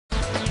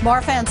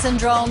Marfan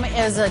syndrome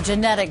is a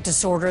genetic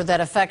disorder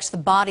that affects the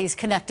body's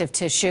connective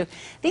tissue.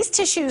 These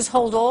tissues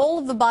hold all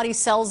of the body's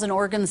cells and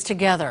organs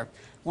together.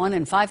 1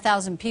 in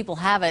 5,000 people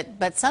have it,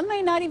 but some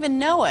may not even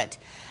know it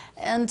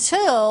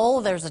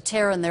until there's a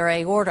tear in their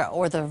aorta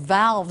or the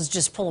valves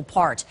just pull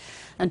apart.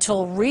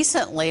 Until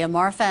recently, a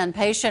Marfan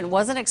patient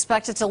wasn't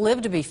expected to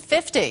live to be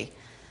 50.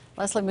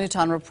 Leslie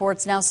Mouton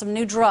reports now some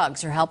new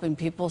drugs are helping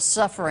people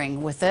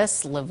suffering with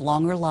this live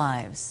longer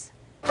lives.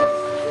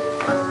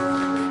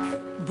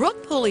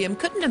 Brooke Pulliam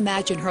couldn't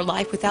imagine her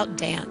life without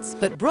dance,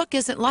 but Brooke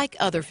isn't like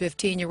other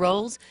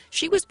 15-year-olds.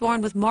 She was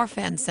born with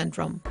Marfan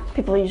syndrome.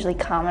 People usually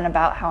comment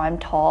about how I'm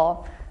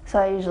tall, so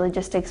I usually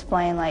just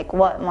explain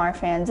what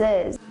Marfan's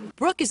is.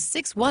 Brooke is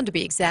 6'1" to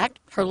be exact.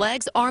 Her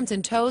legs, arms,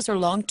 and toes are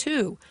long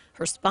too.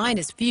 Her spine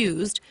is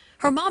fused.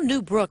 Her mom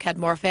knew Brooke had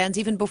Marfan's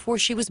even before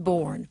she was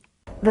born.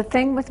 The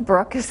thing with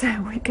Brooke is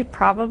that we could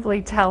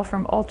probably tell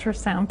from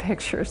ultrasound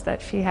pictures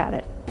that she had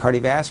it.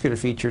 Cardiovascular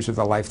features are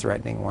the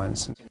life-threatening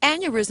ones.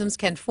 Aneurysms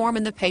can form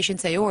in the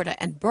patient's aorta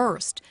and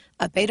burst.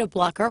 A beta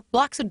blocker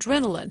blocks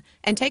adrenaline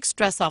and takes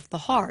stress off the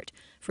heart.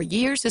 For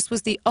years, this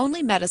was the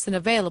only medicine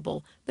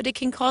available, but it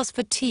can cause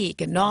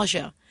fatigue and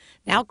nausea.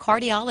 Now,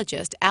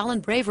 cardiologist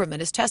Alan Braverman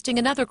is testing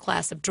another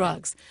class of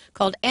drugs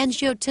called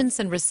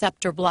angiotensin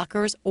receptor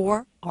blockers,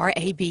 or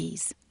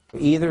RABs.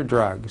 Either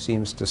drug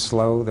seems to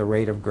slow the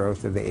rate of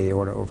growth of the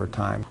aorta over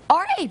time.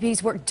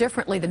 RABs work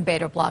differently than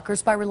beta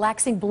blockers by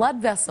relaxing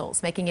blood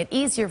vessels, making it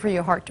easier for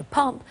your heart to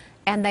pump,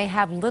 and they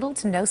have little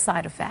to no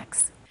side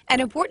effects. An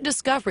important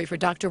discovery for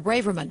Dr.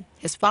 Braverman.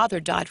 His father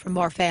died from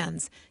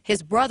Marfan's.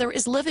 His brother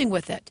is living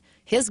with it.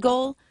 His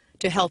goal?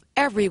 To help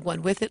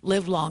everyone with it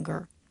live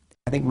longer.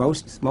 I think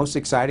most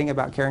exciting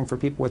about caring for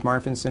people with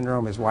Marfan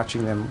syndrome is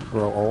watching them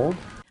grow old.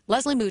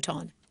 Leslie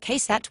Mouton,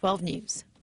 KSAT 12 News.